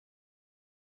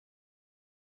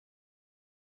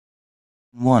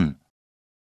1.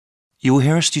 You will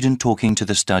hear a student talking to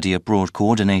the study abroad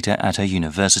coordinator at her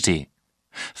university.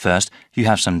 First, you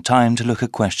have some time to look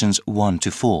at questions 1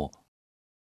 to 4.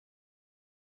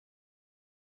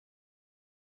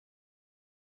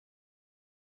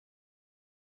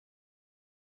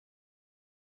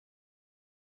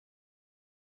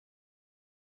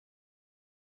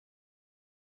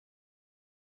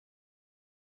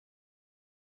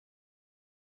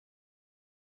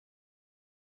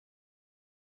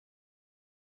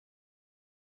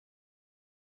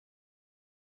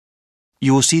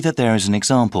 You will see that there is an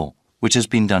example, which has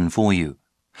been done for you.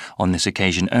 On this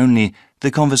occasion only,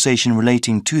 the conversation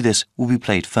relating to this will be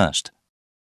played first.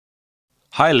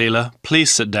 Hi Leela,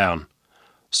 please sit down.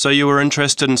 So you were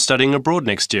interested in studying abroad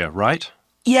next year, right?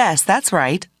 Yes, that's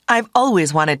right. I've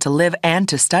always wanted to live and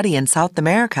to study in South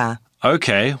America.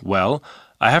 Okay, well,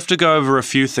 I have to go over a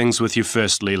few things with you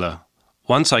first, Leela.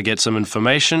 Once I get some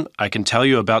information, I can tell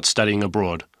you about studying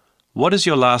abroad. What is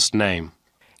your last name?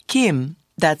 Kim,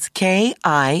 that's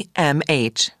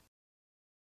K-I-M-H.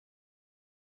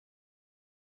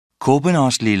 Corbin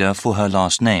asked Leela for her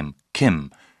last name,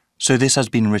 Kim, so this has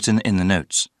been written in the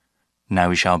notes. Now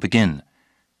we shall begin.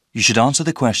 You should answer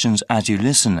the questions as you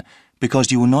listen,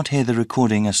 because you will not hear the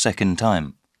recording a second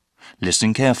time.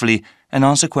 Listen carefully and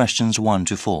answer questions 1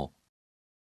 to 4.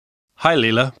 Hi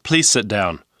Leela, please sit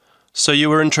down. So you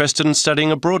were interested in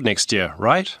studying abroad next year,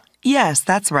 right? Yes,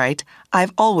 that's right.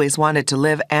 I've always wanted to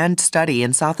live and study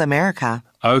in South America.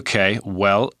 Okay,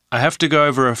 well, I have to go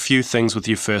over a few things with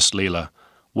you first, Leela.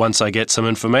 Once I get some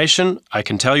information, I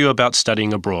can tell you about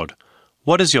studying abroad.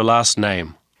 What is your last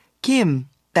name? Kim,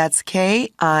 that's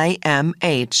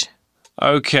K-I-M-H.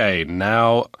 Okay,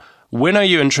 now, when are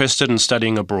you interested in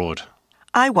studying abroad?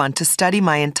 I want to study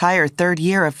my entire third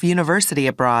year of university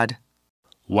abroad.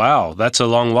 Wow, that's a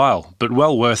long while, but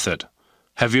well worth it.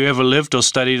 Have you ever lived or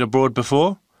studied abroad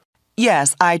before?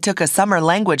 Yes, I took a summer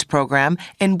language program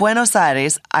in Buenos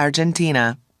Aires,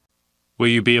 Argentina. Will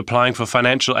you be applying for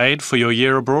financial aid for your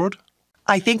year abroad?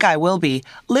 I think I will be.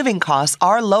 Living costs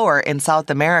are lower in South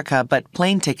America, but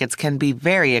plane tickets can be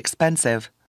very expensive.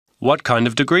 What kind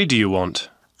of degree do you want?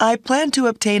 I plan to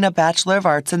obtain a Bachelor of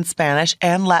Arts in Spanish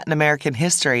and Latin American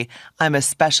history. I'm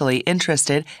especially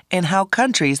interested in how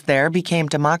countries there became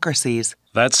democracies.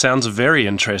 That sounds very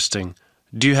interesting.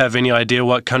 Do you have any idea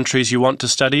what countries you want to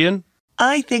study in?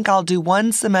 I think I'll do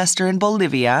 1 semester in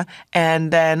Bolivia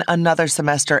and then another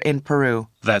semester in Peru.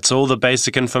 That's all the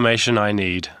basic information I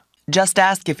need. Just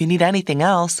ask if you need anything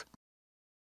else.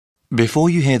 Before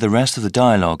you hear the rest of the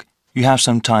dialogue, you have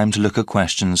some time to look at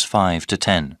questions 5 to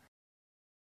 10.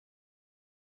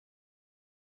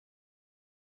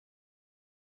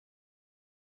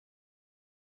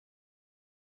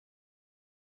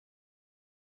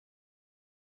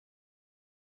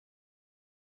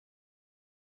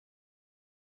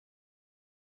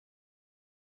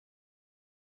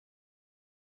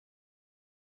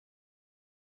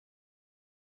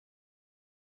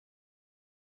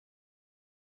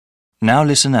 Now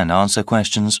listen and answer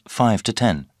questions 5 to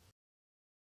 10.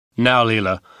 Now,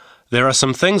 Leela, there are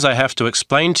some things I have to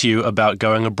explain to you about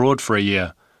going abroad for a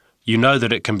year. You know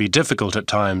that it can be difficult at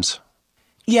times.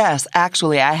 Yes,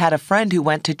 actually, I had a friend who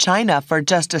went to China for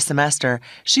just a semester.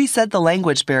 She said the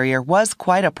language barrier was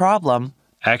quite a problem.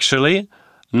 Actually,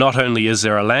 not only is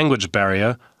there a language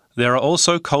barrier, there are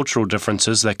also cultural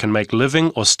differences that can make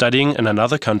living or studying in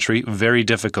another country very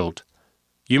difficult.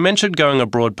 You mentioned going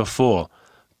abroad before,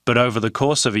 but over the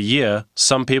course of a year,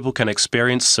 some people can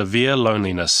experience severe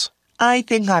loneliness. I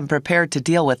think I'm prepared to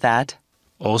deal with that.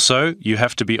 Also, you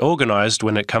have to be organized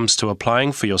when it comes to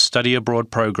applying for your study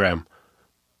abroad program.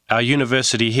 Our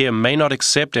university here may not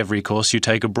accept every course you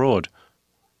take abroad.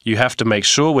 You have to make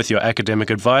sure with your academic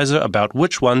advisor about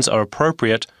which ones are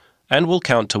appropriate and will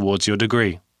count towards your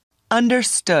degree.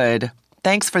 Understood.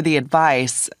 Thanks for the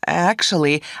advice.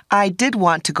 Actually, I did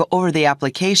want to go over the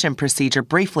application procedure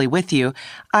briefly with you.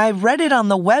 I read it on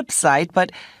the website,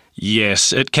 but...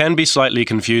 Yes, it can be slightly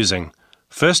confusing.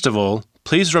 First of all,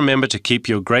 please remember to keep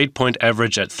your grade point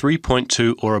average at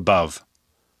 3.2 or above.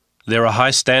 There are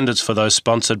high standards for those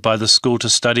sponsored by the school to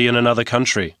study in another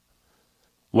country.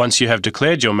 Once you have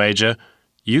declared your major,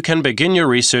 you can begin your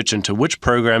research into which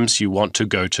programs you want to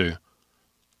go to.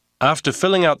 After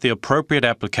filling out the appropriate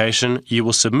application, you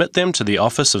will submit them to the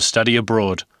Office of Study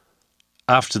Abroad.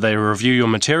 After they review your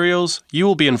materials, you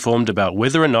will be informed about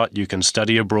whether or not you can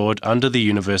study abroad under the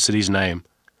university's name.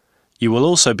 You will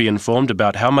also be informed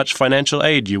about how much financial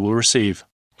aid you will receive.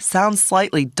 Sounds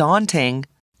slightly daunting.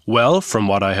 Well, from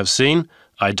what I have seen,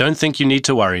 I don't think you need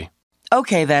to worry.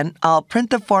 Okay then, I'll print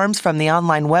the forms from the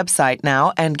online website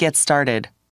now and get started.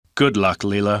 Good luck,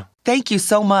 Leela. Thank you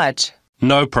so much.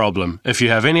 No problem. If you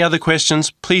have any other questions,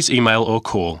 please email or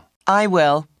call. I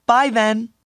will. Bye then.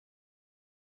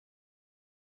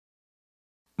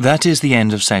 That is the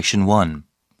end of section 1.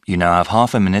 You now have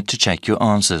half a minute to check your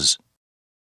answers.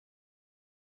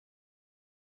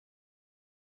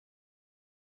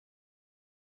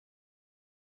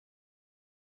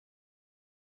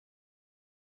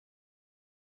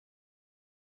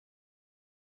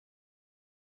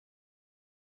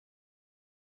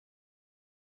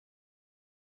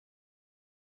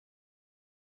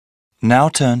 Now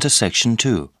turn to section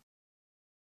 2.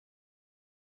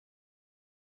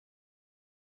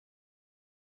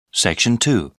 Section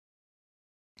 2.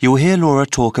 You will hear Laura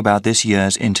talk about this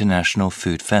year's International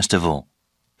Food Festival.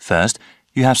 First,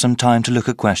 you have some time to look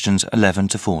at questions 11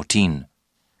 to 14.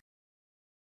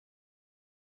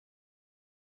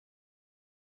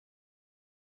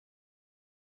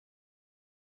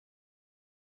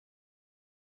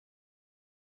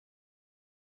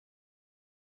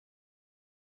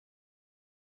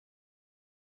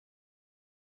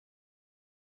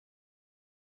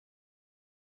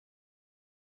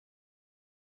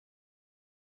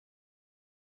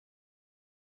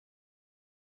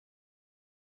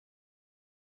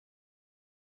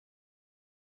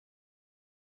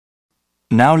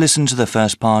 Now listen to the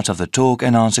first part of the talk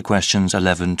and answer questions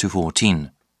 11 to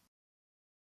 14.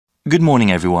 Good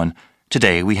morning, everyone.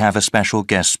 Today we have a special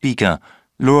guest speaker.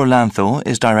 Laura Lanthor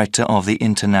is director of the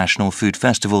International Food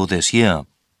Festival this year.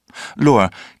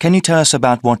 Laura, can you tell us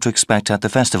about what to expect at the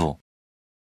festival?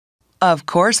 Of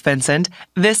course, Vincent.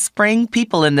 This spring,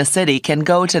 people in the city can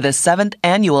go to the 7th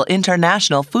Annual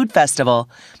International Food Festival.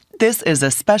 This is a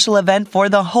special event for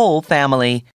the whole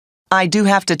family. I do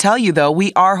have to tell you, though,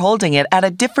 we are holding it at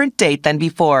a different date than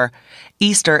before.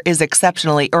 Easter is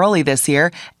exceptionally early this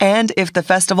year, and if the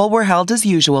festival were held as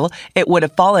usual, it would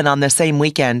have fallen on the same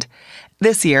weekend.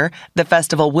 This year, the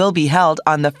festival will be held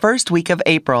on the first week of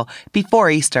April, before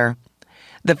Easter.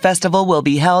 The festival will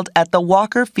be held at the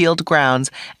Walker Field grounds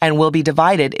and will be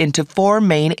divided into 4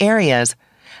 main areas.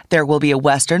 There will be a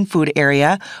Western food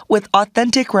area with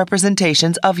authentic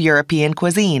representations of European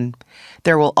cuisine.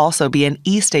 There will also be an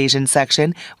East Asian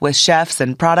section with chefs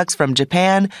and products from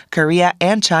Japan, Korea,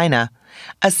 and China.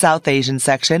 A South Asian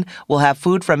section will have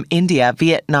food from India,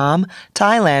 Vietnam,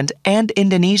 Thailand, and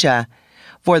Indonesia.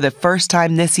 For the first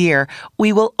time this year,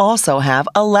 we will also have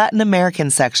a Latin American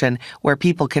section where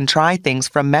people can try things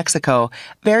from Mexico,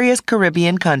 various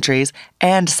Caribbean countries,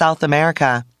 and South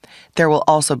America. There will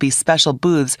also be special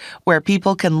booths where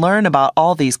people can learn about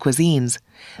all these cuisines.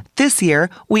 This year,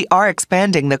 we are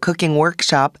expanding the cooking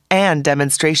workshop and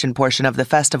demonstration portion of the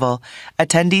festival.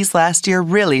 Attendees last year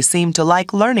really seemed to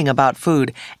like learning about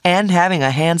food and having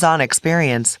a hands-on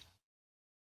experience.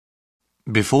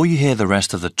 Before you hear the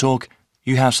rest of the talk,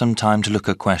 you have some time to look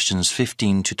at questions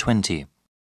 15 to 20.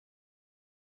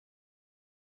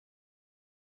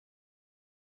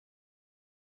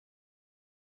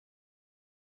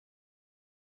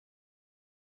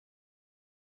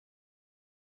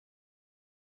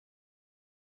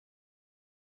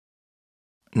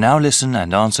 Now listen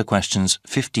and answer questions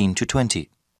 15 to 20.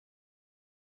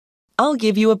 I'll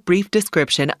give you a brief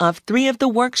description of 3 of the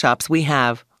workshops we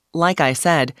have. Like I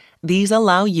said, these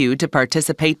allow you to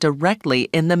participate directly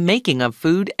in the making of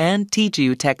food and teach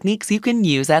you techniques you can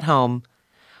use at home.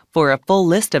 For a full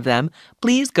list of them,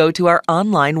 please go to our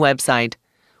online website.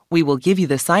 We will give you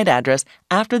the site address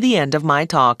after the end of my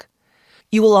talk.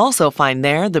 You will also find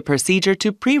there the procedure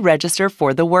to pre-register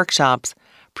for the workshops.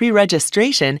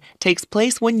 Pre-registration takes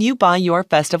place when you buy your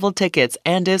festival tickets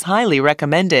and is highly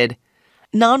recommended.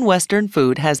 Non-Western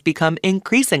food has become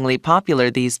increasingly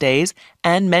popular these days,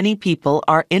 and many people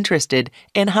are interested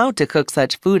in how to cook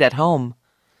such food at home.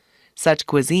 Such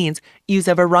cuisines use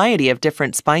a variety of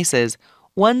different spices,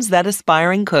 ones that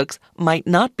aspiring cooks might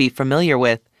not be familiar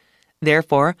with.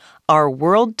 Therefore, our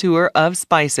world tour of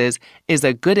spices is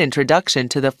a good introduction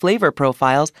to the flavor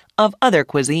profiles of other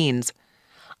cuisines.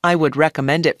 I would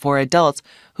recommend it for adults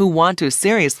who want to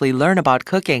seriously learn about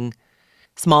cooking.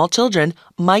 Small children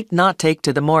might not take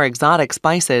to the more exotic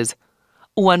spices.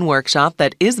 One workshop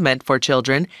that is meant for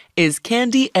children is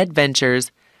Candy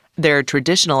Adventures. They're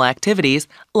traditional activities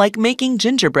like making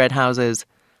gingerbread houses.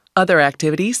 Other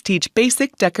activities teach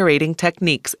basic decorating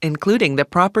techniques, including the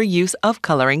proper use of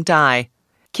coloring dye.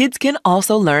 Kids can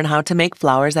also learn how to make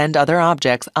flowers and other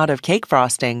objects out of cake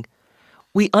frosting.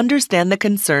 We understand the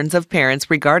concerns of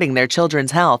parents regarding their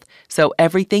children's health, so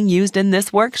everything used in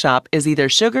this workshop is either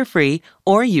sugar-free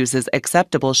or uses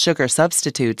acceptable sugar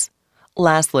substitutes.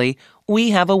 Lastly,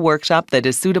 we have a workshop that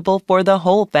is suitable for the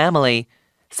whole family.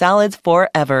 Salads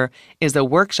Forever is a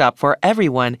workshop for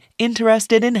everyone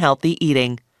interested in healthy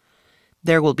eating.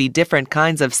 There will be different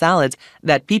kinds of salads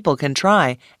that people can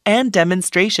try and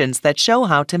demonstrations that show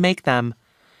how to make them.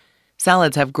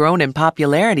 Salads have grown in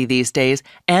popularity these days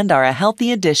and are a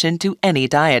healthy addition to any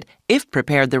diet if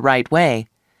prepared the right way.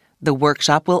 The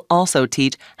workshop will also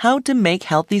teach how to make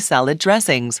healthy salad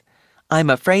dressings. I'm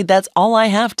afraid that's all I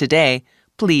have today.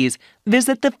 Please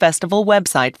visit the festival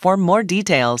website for more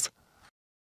details.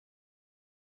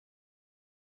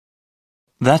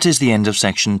 That is the end of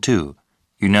section 2.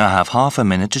 You now have half a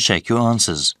minute to check your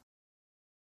answers.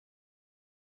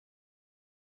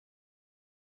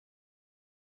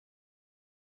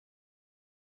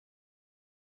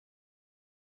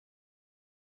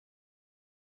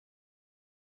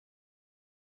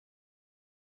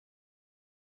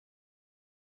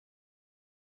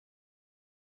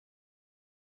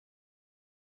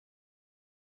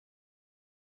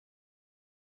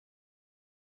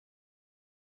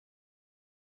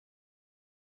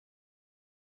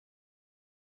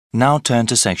 Now turn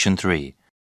to section 3.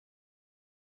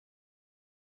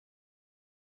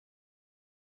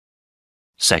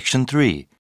 Section 3.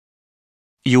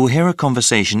 You will hear a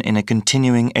conversation in a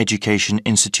continuing education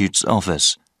institute's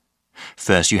office.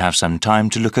 First, you have some time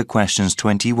to look at questions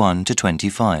 21 to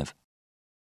 25.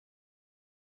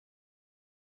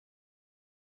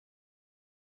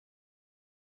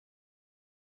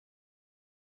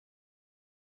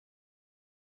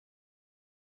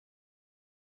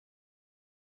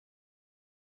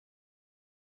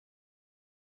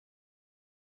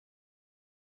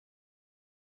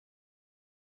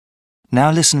 Now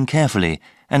listen carefully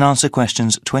and answer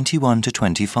questions 21 to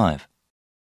 25.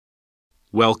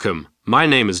 Welcome. My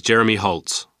name is Jeremy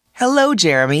Holtz. Hello,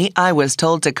 Jeremy. I was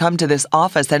told to come to this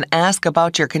office and ask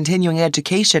about your continuing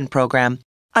education program.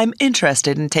 I'm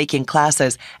interested in taking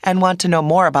classes and want to know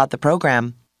more about the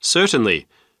program. Certainly.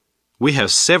 We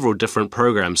have several different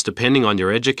programs depending on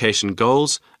your education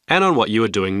goals and on what you are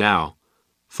doing now.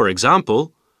 For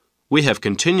example, we have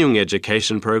continuing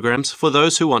education programs for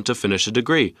those who want to finish a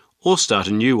degree or start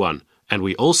a new one, and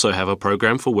we also have a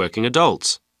program for working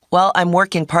adults. Well, I'm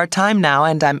working part-time now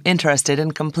and I'm interested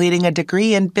in completing a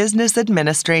degree in business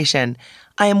administration.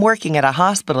 I am working at a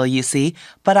hospital, you see,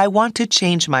 but I want to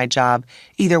change my job,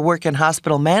 either work in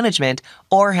hospital management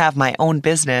or have my own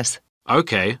business.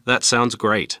 Okay, that sounds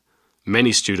great.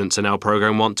 Many students in our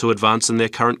program want to advance in their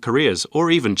current careers or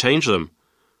even change them.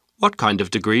 What kind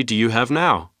of degree do you have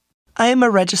now? I am a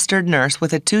registered nurse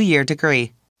with a 2-year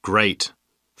degree. Great.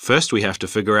 First, we have to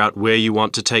figure out where you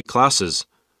want to take classes.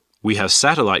 We have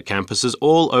satellite campuses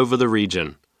all over the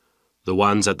region. The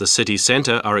ones at the city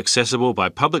centre are accessible by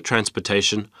public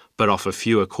transportation but offer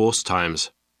fewer course times.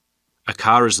 A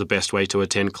car is the best way to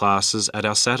attend classes at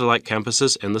our satellite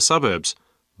campuses in the suburbs,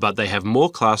 but they have more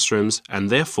classrooms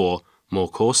and therefore more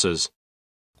courses.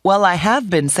 Well, I have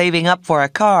been saving up for a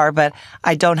car, but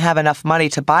I don't have enough money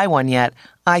to buy one yet.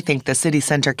 I think the city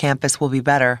centre campus will be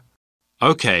better.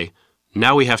 Okay,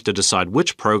 now we have to decide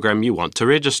which program you want to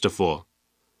register for.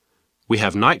 We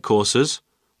have night courses,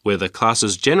 where the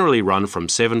classes generally run from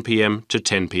 7 p.m. to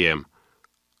 10 p.m.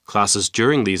 Classes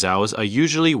during these hours are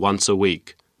usually once a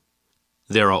week.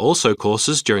 There are also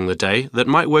courses during the day that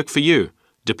might work for you,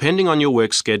 depending on your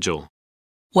work schedule.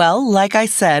 Well, like I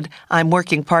said, I'm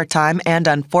working part-time and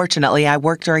unfortunately I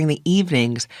work during the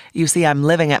evenings. You see, I'm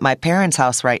living at my parents'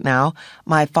 house right now.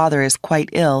 My father is quite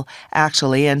ill,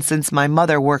 actually, and since my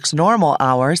mother works normal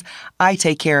hours, I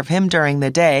take care of him during the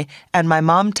day and my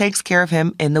mom takes care of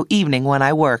him in the evening when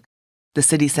I work. The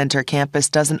city center campus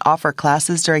doesn't offer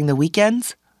classes during the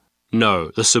weekends? No,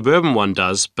 the suburban one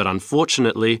does, but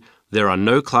unfortunately, there are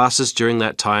no classes during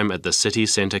that time at the city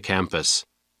center campus.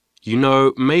 You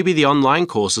know, maybe the online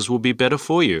courses will be better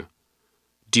for you.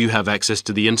 Do you have access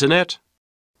to the internet?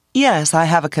 Yes, I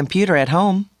have a computer at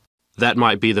home. That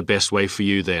might be the best way for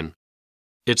you then.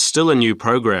 It's still a new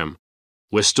program.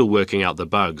 We're still working out the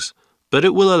bugs, but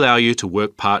it will allow you to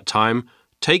work part-time,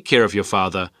 take care of your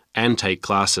father, and take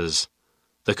classes.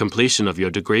 The completion of your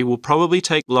degree will probably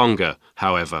take longer,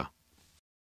 however.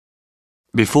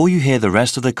 Before you hear the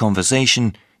rest of the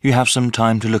conversation, you have some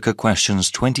time to look at questions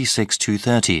 26 to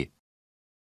 30.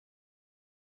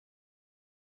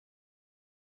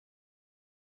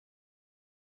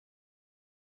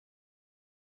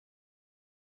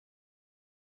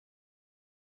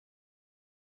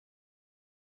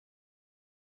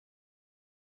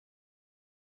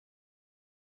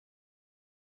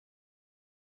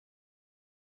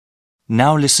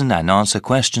 Now listen and answer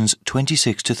questions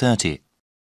 26 to 30.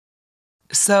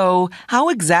 So, how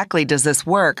exactly does this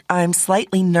work? I'm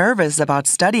slightly nervous about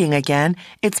studying again.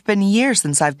 It's been years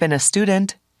since I've been a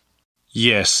student.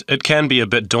 Yes, it can be a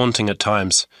bit daunting at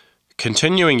times.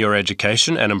 Continuing your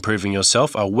education and improving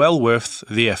yourself are well worth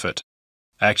the effort.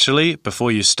 Actually,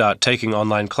 before you start taking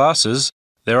online classes,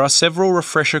 there are several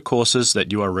refresher courses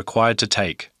that you are required to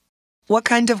take. What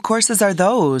kind of courses are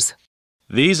those?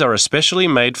 These are especially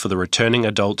made for the returning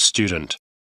adult student.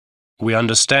 We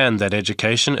understand that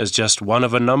education is just one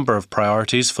of a number of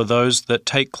priorities for those that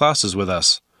take classes with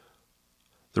us.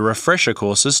 The refresher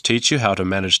courses teach you how to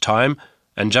manage time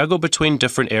and juggle between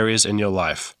different areas in your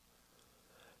life.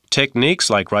 Techniques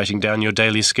like writing down your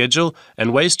daily schedule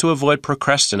and ways to avoid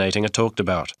procrastinating are talked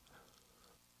about.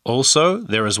 Also,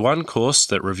 there is one course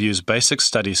that reviews basic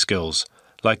study skills,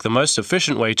 like the most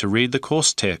efficient way to read the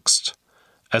course text,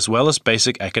 as well as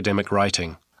basic academic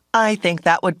writing. I think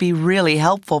that would be really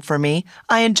helpful for me.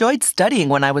 I enjoyed studying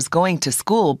when I was going to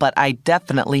school, but I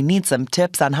definitely need some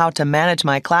tips on how to manage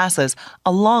my classes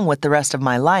along with the rest of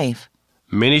my life.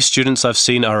 Many students I've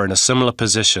seen are in a similar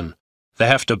position. They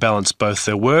have to balance both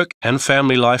their work and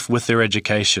family life with their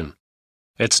education.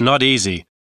 It's not easy,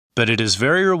 but it is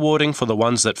very rewarding for the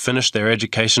ones that finish their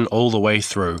education all the way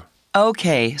through.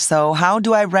 Okay, so how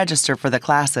do I register for the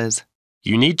classes?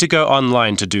 You need to go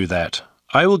online to do that.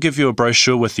 I will give you a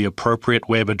brochure with the appropriate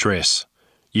web address.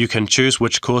 You can choose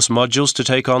which course modules to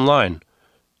take online.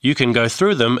 You can go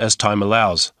through them as time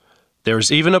allows. There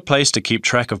is even a place to keep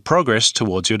track of progress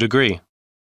towards your degree.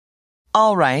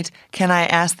 All right, can I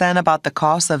ask then about the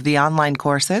cost of the online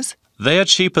courses? They are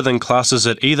cheaper than classes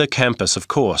at either campus, of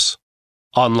course.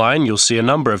 Online, you'll see a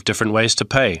number of different ways to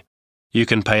pay. You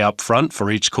can pay up front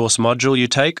for each course module you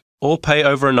take, or pay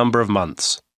over a number of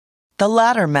months. The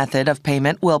latter method of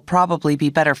payment will probably be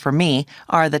better for me.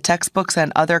 Are the textbooks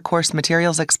and other course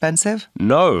materials expensive?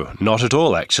 No, not at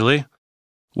all, actually.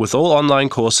 With all online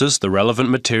courses, the relevant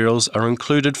materials are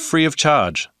included free of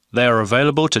charge. They are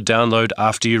available to download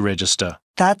after you register.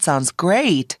 That sounds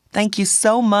great. Thank you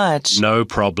so much. No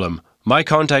problem. My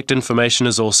contact information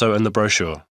is also in the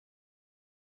brochure.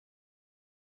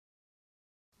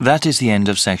 That is the end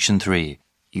of section 3.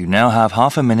 You now have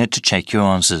half a minute to check your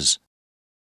answers.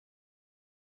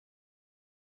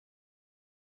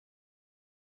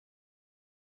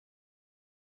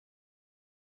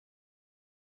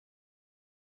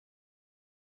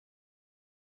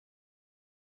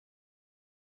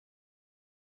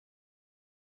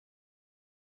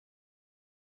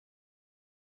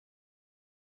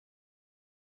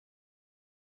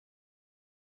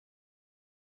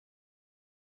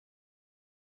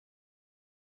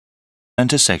 Turn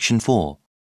to section 4.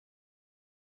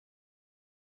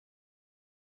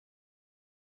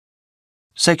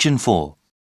 Section 4.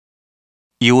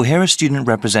 You will hear a student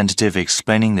representative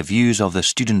explaining the views of the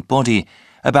student body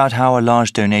about how a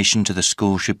large donation to the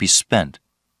school should be spent.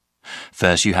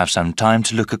 First, you have some time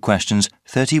to look at questions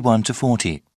 31 to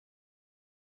 40.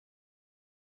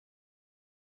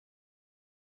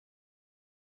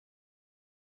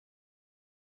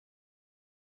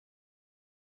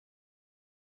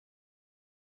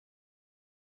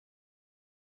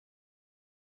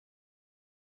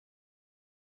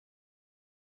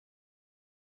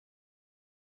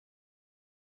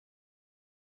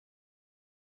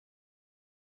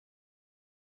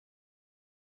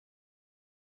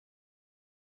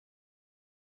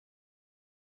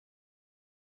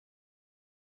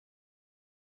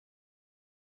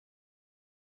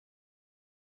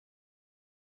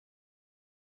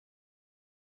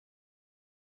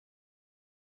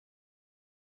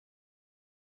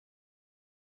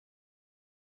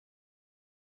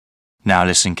 Now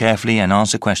listen carefully and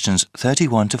answer questions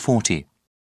 31 to 40.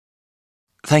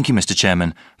 Thank you, Mr.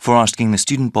 Chairman, for asking the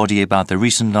student body about the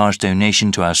recent large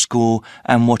donation to our school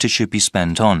and what it should be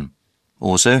spent on.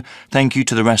 Also, thank you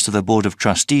to the rest of the Board of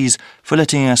Trustees for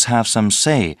letting us have some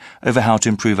say over how to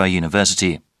improve our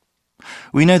university.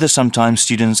 We know that sometimes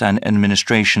students and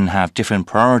administration have different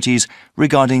priorities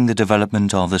regarding the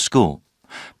development of the school,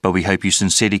 but we hope you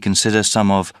sincerely consider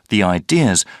some of the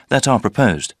ideas that are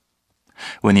proposed.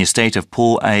 When the estate of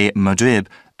Paul A. Modrib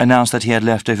announced that he had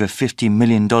left over $50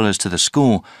 million to the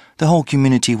school, the whole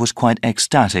community was quite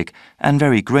ecstatic and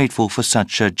very grateful for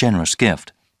such a generous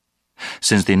gift.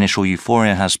 Since the initial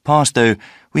euphoria has passed, though,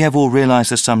 we have all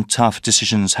realized that some tough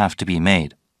decisions have to be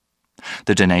made.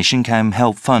 The donation can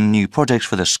help fund new projects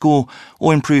for the school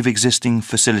or improve existing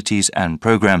facilities and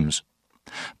programs.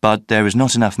 But there is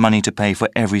not enough money to pay for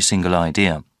every single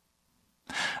idea.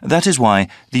 That is why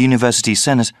the University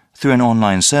Senate, through an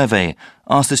online survey,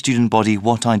 asked the student body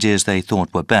what ideas they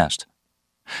thought were best.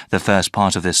 The first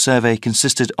part of this survey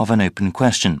consisted of an open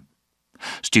question.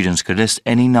 Students could list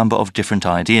any number of different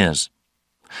ideas.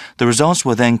 The results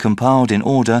were then compiled in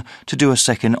order to do a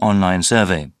second online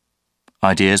survey.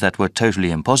 Ideas that were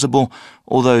totally impossible,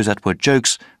 or those that were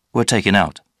jokes, were taken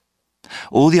out.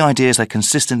 All the ideas that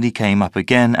consistently came up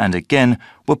again and again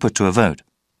were put to a vote.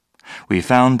 We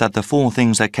found that the 4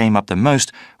 things that came up the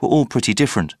most were all pretty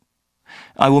different.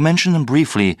 I will mention them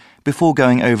briefly before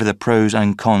going over the pros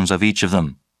and cons of each of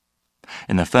them.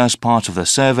 In the first part of the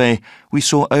survey, we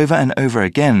saw over and over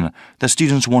again that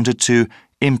students wanted to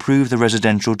improve the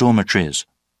residential dormitories,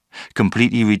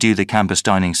 completely redo the campus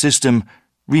dining system,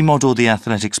 remodel the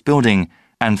athletics building,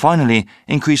 and finally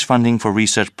increase funding for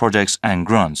research projects and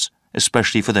grants,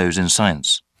 especially for those in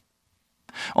science.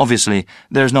 Obviously,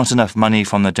 there is not enough money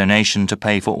from the donation to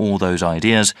pay for all those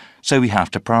ideas, so we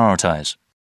have to prioritize.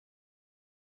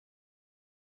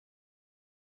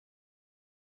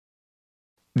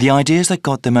 The ideas that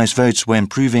got the most votes were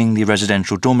improving the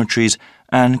residential dormitories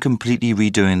and completely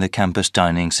redoing the campus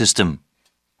dining system.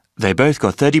 They both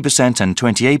got 30% and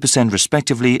 28%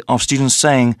 respectively of students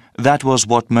saying that was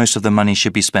what most of the money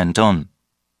should be spent on.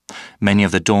 Many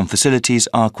of the dorm facilities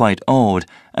are quite old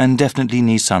and definitely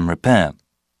need some repair,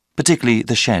 particularly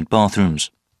the shared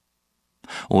bathrooms.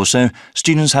 Also,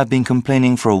 students have been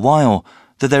complaining for a while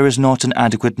that there is not an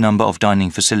adequate number of dining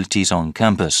facilities on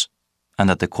campus, and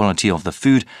that the quality of the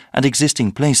food at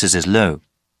existing places is low.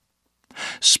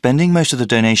 Spending most of the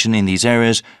donation in these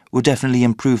areas would definitely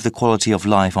improve the quality of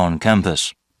life on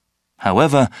campus.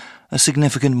 However, a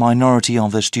significant minority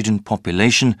of the student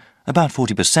population, about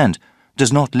 40%,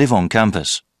 does not live on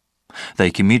campus.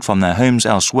 They commute from their homes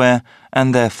elsewhere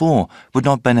and therefore would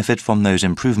not benefit from those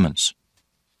improvements.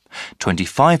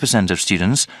 25% of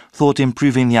students thought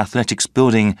improving the athletics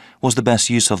building was the best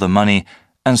use of the money,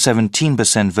 and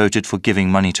 17% voted for giving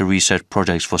money to research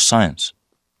projects for science.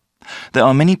 There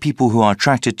are many people who are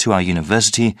attracted to our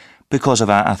university because of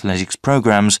our athletics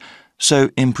programs,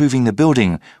 so improving the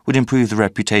building would improve the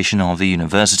reputation of the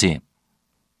university.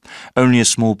 Only a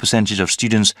small percentage of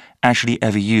students actually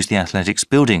ever use the athletics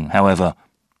building, however.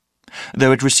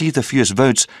 Though it received the fewest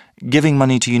votes, giving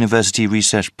money to university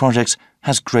research projects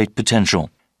has great potential.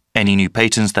 Any new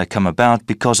patents that come about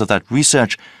because of that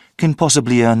research can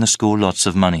possibly earn the school lots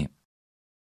of money.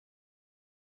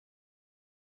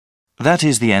 That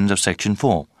is the end of section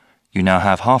 4. You now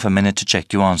have half a minute to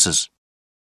check your answers.